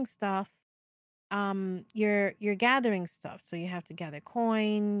fighting stuff, you're gathering stuff. So you have to gather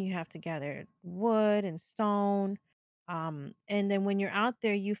coin, you have to gather wood and stone. And then when you're out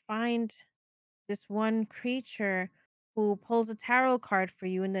there, you find this one creature who pulls a tarot card for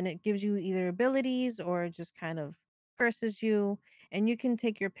you, and then it gives you either abilities or just kind of curses you, and you can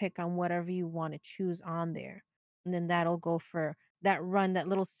take your pick on whatever you want to choose on there, and then that'll go for that run, that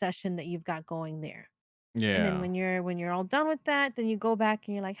little session that you've got going there. And then Yeah. when you're all done with that, then you go back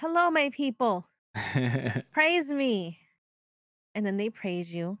and you're like, hello my people, praise me. And then they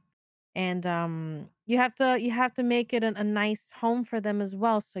praise you, and you have to make it a nice home for them as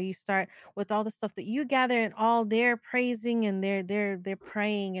well. So you start with all the stuff that you gather, and all their praising, and they're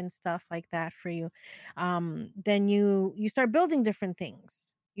praying and stuff like that for you. Then you start building different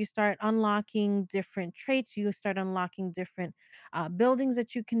things. You start unlocking different traits. You start unlocking different buildings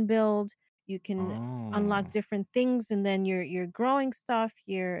that you can build. You can unlock Oh, different things, and then you're growing stuff.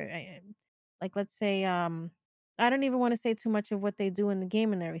 You're like, let's say, I don't even want to say too much of what they do in the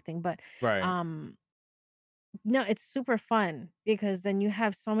game and everything, but right. um no, it's super fun, because then you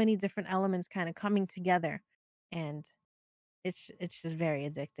have so many different elements kind of coming together, and it's just very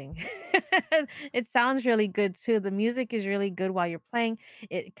addicting. It sounds really good too. The music is really good while you're playing.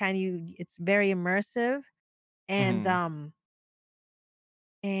 It's very immersive, and Hmm.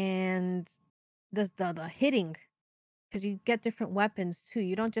 and the hitting, because you get different weapons too.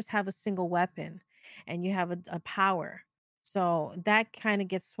 You don't just have a single weapon, and you have a power. So that kind of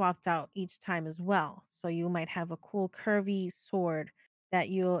gets swapped out each time as well. So you might have a cool curvy sword that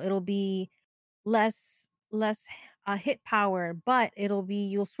it'll be less hit power, but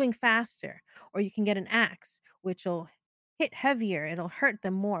you'll swing faster, or you can get an axe, which will hit heavier. It'll hurt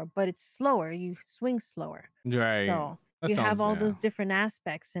them more, but it's slower. You swing slower, Right. so That you have sounds, all yeah. those different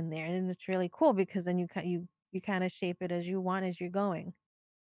aspects in there, and it's really cool because then you kind of shape it as you want as you're going.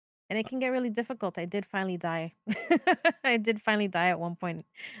 And it can get really difficult. I did finally die. I did finally die at one point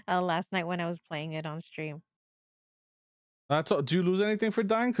last night when I was playing it on stream. That's all. Do you lose anything for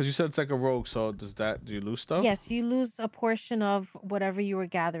dying? Because you said it's like a rogue. So do you lose stuff? Yes, you lose a portion of whatever you were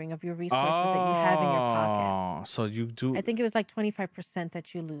gathering of your resources that you have in your pocket. Oh, so you do. I think it was like 25%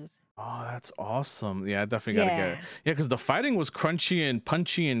 that you lose. Oh, that's awesome. Yeah, I definitely gotta get it. Yeah, Yeah, because the fighting was crunchy and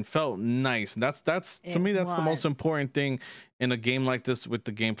punchy and felt nice. And that's to it me, that's the most was. important thing in a game like this with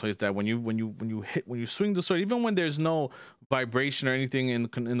the gameplay is that when you swing the sword, even when there's no vibration or anything in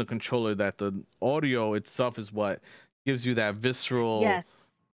the controller, that the audio itself is what gives you that visceral,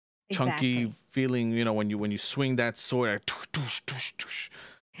 Yes, chunky exactly. feeling. When you swing that sword, like, tush, tush, tush, tush,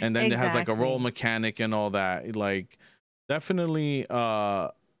 and then it has like a roll Exactly. mechanic and all that. Like, definitely,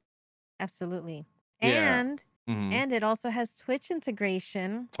 Absolutely. yeah. And Hmm. and it also has Twitch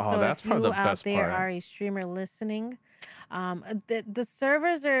integration. Oh, So that's if probably you the out best there part. are a streamer listening, the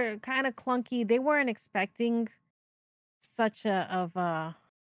servers are kind of clunky. They weren't expecting such a of a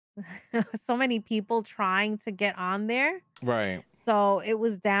so many people trying to get on there. Right. So it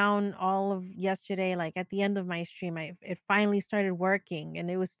was down all of yesterday. Like at the end of my stream, it finally started working,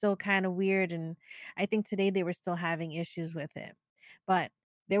 and it was still kind of weird. And I think today they were still having issues with it, but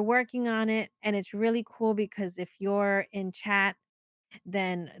they're working on it, and it's really cool because if you're in chat,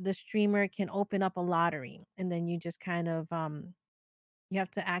 then the streamer can open up a lottery, and then you just kind of you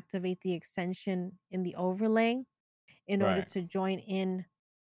have to activate the extension in the overlay in order Right. to join in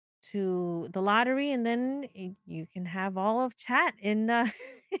to the lottery, and then you can have all of chat in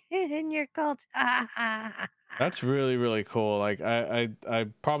in your cult. That's really, really cool. Like,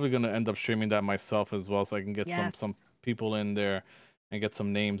 I'm probably gonna end up streaming that myself as well, so I can get some Yes. people in there and get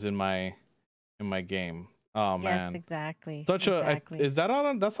some names in my game. Oh Yes, man, exactly. such a Exactly. is that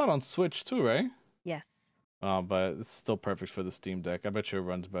on? That's not on Switch too, right? Yes. But it's still perfect for the Steam Deck. I bet you it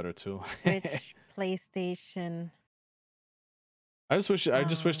runs better too. Switch, PlayStation. I just wish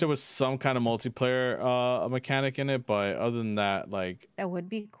there Um, was some kind of multiplayer mechanic in it, but other than that, like, that would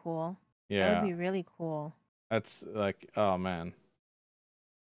be cool. That would yeah, be really cool. that's like, oh man.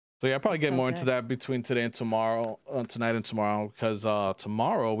 So yeah, I'll probably It's get so more into good. that between today and tomorrow, tonight and tomorrow, because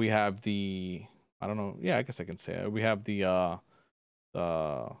tomorrow we have the, I don't know, yeah, I guess I can say it. We have the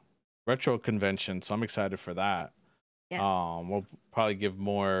retro convention, so I'm excited for that. Yes. We'll probably give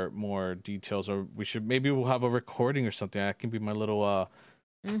more details, or we'll have a recording or something. That can be my little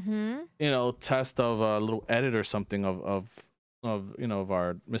Mm-hmm. test of a little edit or something of of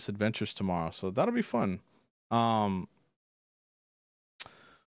our misadventures tomorrow. So that'll be fun. Um,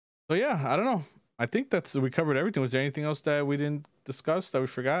 so yeah, I don't know. I think we covered everything. Was there anything else that we didn't discuss that we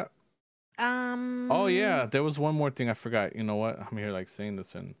forgot? Oh yeah, Um, there was one more thing I forgot. You know what? I'm here like saying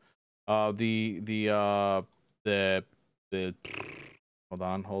this and the the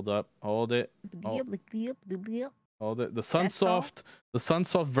hold up, hold, hold it. that's all. The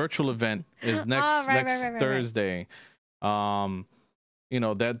Sunsoft virtual event is Oh, right, right, right, next right, right. Thursday. Um,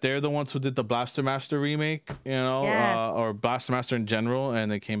 that they're the ones who did the Blaster Master remake, Yes. or Blaster Master in general,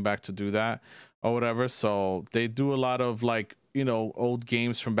 and they came back to do that or whatever. So they do a lot of, like, old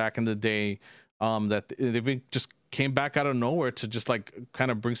games from back in the day, that just came back out of nowhere to just like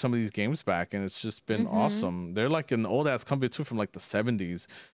kind of bring some of these games back, and it's just been Mm-hmm. awesome. They're like an old ass company too, from like the 70s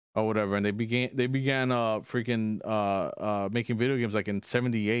or whatever, and they began freaking making video games like in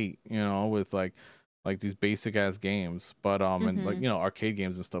 78, with like these basic ass games, but and like, Mm-hmm. arcade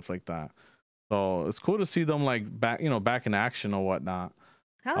games and stuff like that. So it's cool to see them like back in action or whatnot.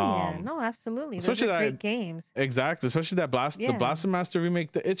 Hell yeah. um No, absolutely. Those Especially are that, great games. exactly, especially the Yeah. Blaster Master remake.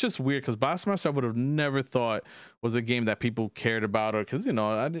 It's just weird because Blaster Master I would have never thought was a game that people cared about, or because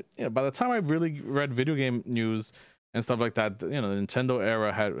by the time I really read video game news and stuff like that, the Nintendo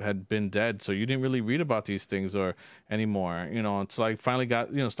era had been dead, so you didn't really read about these things or anymore, until I finally got,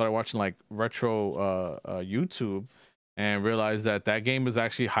 started watching like retro YouTube, and realized that game is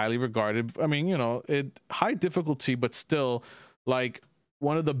actually highly regarded. I mean, it high difficulty, but still, like,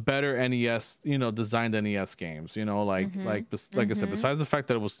 one of the better NES, designed NES games. Mm-hmm. Like I said, Mm-hmm. besides the fact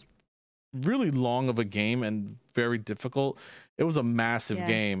that it was really long of a game and very difficult, it was a massive Yes.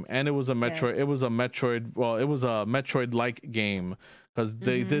 game, and it was a Yes. Metroid. It was a Metroid. Well, it was a Metroid-like game because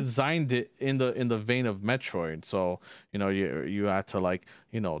they Mm-hmm. designed it in the vein of Metroid. So you had to like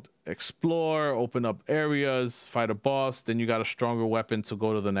explore, open up areas, fight a boss, then you got a stronger weapon to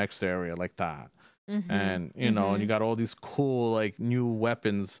go to the next area like that. Mm-hmm. And and Mm-hmm. you got all these cool like new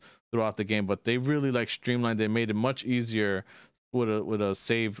weapons throughout the game, but they really like streamlined. They made it much easier with a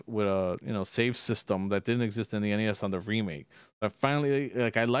save system that didn't exist in the NES on the remake. I finally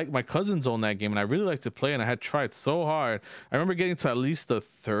like I like my cousins own that game and I really like to play, and I had tried so hard. I remember getting to at least the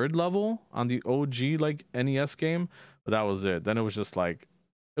third level on the OG like NES game, but that was it. Then it was just like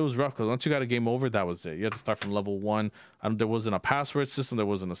it was rough because once you got a game over, that was it. You had to start from level one. There wasn't a password system, there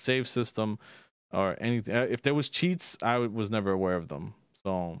wasn't a save system or anything. If there was cheats, I was never aware of them.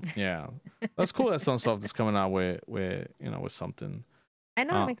 So yeah, that's cool that Sunsoft is coming out with with something. I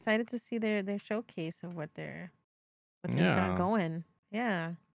know. I'm Uh, excited to see their showcase of what they got yeah. going.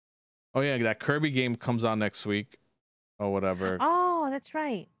 Yeah. Oh yeah, that Kirby game comes out next week or whatever. Oh, that's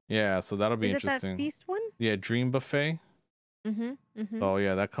right. Yeah, so that'll be Is it that interesting. Feast one? Yeah, Dream Buffet. Mm-hmm. Mm-hmm. So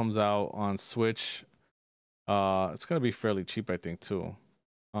yeah, that comes out on Switch. It's gonna be fairly cheap, I think, too.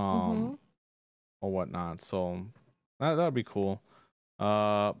 Mm-hmm. Or whatnot. So that'd be cool.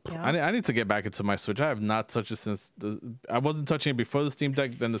 Yeah. I need to get back into my Switch. I have not touched it since I wasn't touching it before the Steam Deck.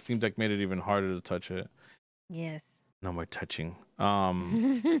 Then the Steam Deck made it even harder to touch it. Yes. No more touching. Oh,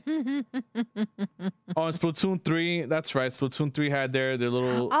 Oh, and Splatoon 3. That's right. Splatoon 3 had their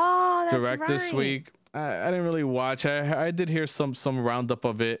little that's direct this right. week. I didn't really watch. I did hear some roundup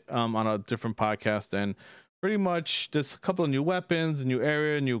of it on a different podcast, and pretty much there's a couple of new weapons, a new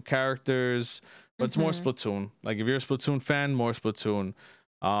area, new characters, but it's more Mhm. Splatoon. Like if you're a Splatoon fan, more Splatoon.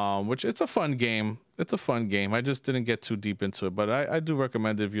 Which it's a fun game. It's a fun game. I just didn't get too deep into it, but I do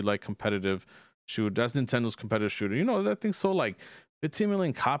recommend it if you like competitive shoot. That's Nintendo's competitive shooter. That thing's so like 15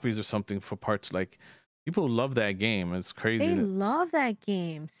 million copies or something for parts. Like people love that game. It's crazy. They love that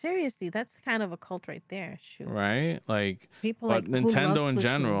game. Seriously, that's kind of a cult right there. Shoot. Right? Like People but like who love Nintendo in Splatoon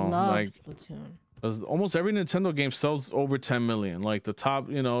general, love like Splatoon. 'cause almost every Nintendo game sells over 10 million. Like the top,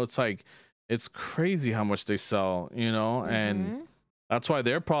 it's like it's crazy how much they sell, and Mhm. that's why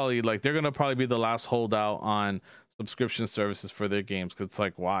they're gonna probably be the last holdout on subscription services for their games. Cause it's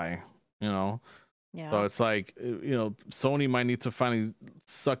like why, So Yeah. it's like Sony might need to finally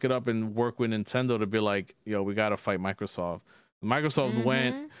suck it up and work with Nintendo to be like, yo, we gotta fight Microsoft. Microsoft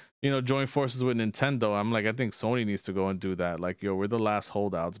went, Mhm. join forces with Nintendo. I'm like, I think Sony needs to go and do that. Like, yo, we're the last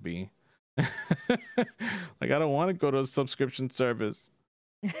holdouts, B. Like I don't want to go to a subscription service,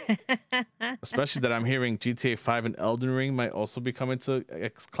 especially that I'm hearing GTA 5 and Elden Ring might also be coming to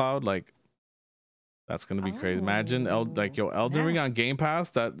xCloud. Like that's gonna be crazy. Imagine Elden Ring Snap. on Game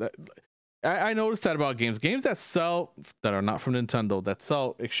Pass. I noticed that about games that sell, that are not from Nintendo, that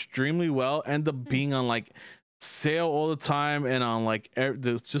sell extremely well, end up being on like sale all the time, and on like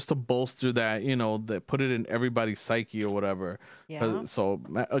just to bolster that, that put it in everybody's psyche or whatever. Yeah. So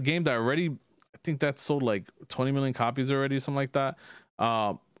a game that already, I think that sold like 20 million copies already, something like that.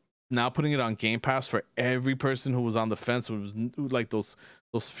 Now putting it on Game Pass for every person who was on the fence, who was like those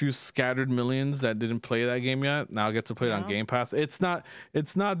few scattered millions that didn't play that game yet, now get to play it on Yeah. Game Pass. It's not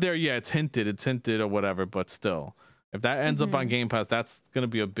there yet. It's hinted or whatever, but still, if that ends up on Mhm. Game Pass, that's gonna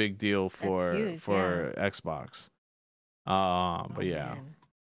be a big deal for huge, Xbox. But Oh, yeah. man.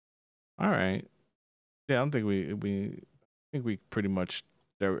 All right. Yeah, I don't think I think we pretty much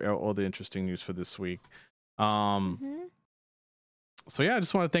there are all the interesting news for this week. Mhm. So yeah, I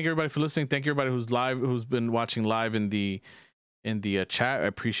just want to thank everybody for listening. Thank everybody who's been watching live in the chat. I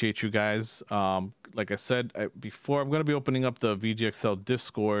appreciate you guys. Like I said before, I'm going to be opening up the VGXL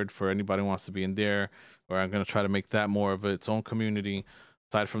Discord for anybody who wants to be in there, or I'm going to try to make that more of its own community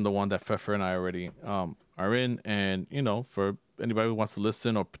aside from the one that Pfeffer and I already are in. And for anybody who wants to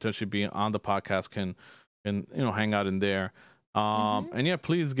listen or potentially be on the podcast can hang out in there. And yeah,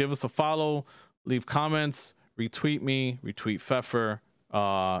 please give us a follow, leave comments, retweet me, retweet Pfeffer,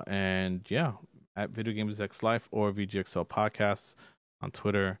 and yeah, at Video Games X Life or VGXL Podcasts on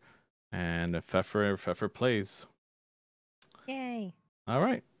Twitter, and Pfeffer Plays. Yay. All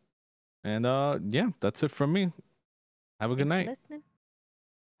right, and yeah, that's it from me. Have a good night. Thanks for listening.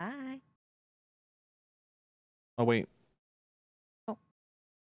 Bye. Oh wait, Oh.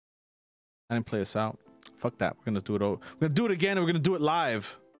 I didn't play us out. Fuck that. We're gonna do it. We're gonna do it again, and we're gonna do it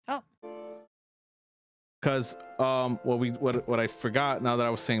live. Oh. Because what I forgot now that I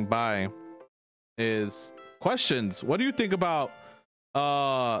was saying bye is questions. What do you think about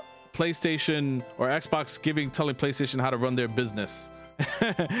PlayStation or Xbox telling PlayStation how to run their business?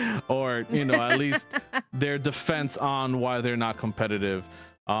 Or at least their defense on why they're not competitive.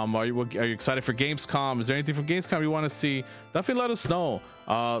 Are you excited for Gamescom? Is there anything from Gamescom you want to see? Definitely let us know.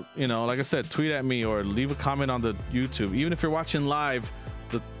 Like I said, tweet at me or leave a comment on the YouTube. Even if you're watching live,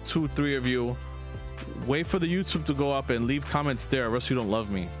 the 2-3 of you, wait for the YouTube to go up and leave comments there, or else you don't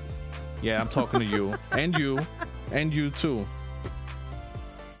love me. Yeah, I'm talking to you and you too.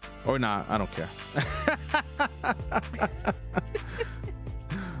 Or not, I don't care.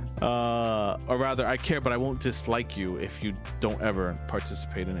 Or rather, I care, but I won't dislike you if you don't ever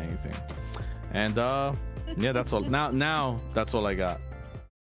participate in anything. And yeah, that's all. Now that's all I got.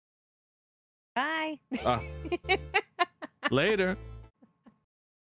 Bye. Later.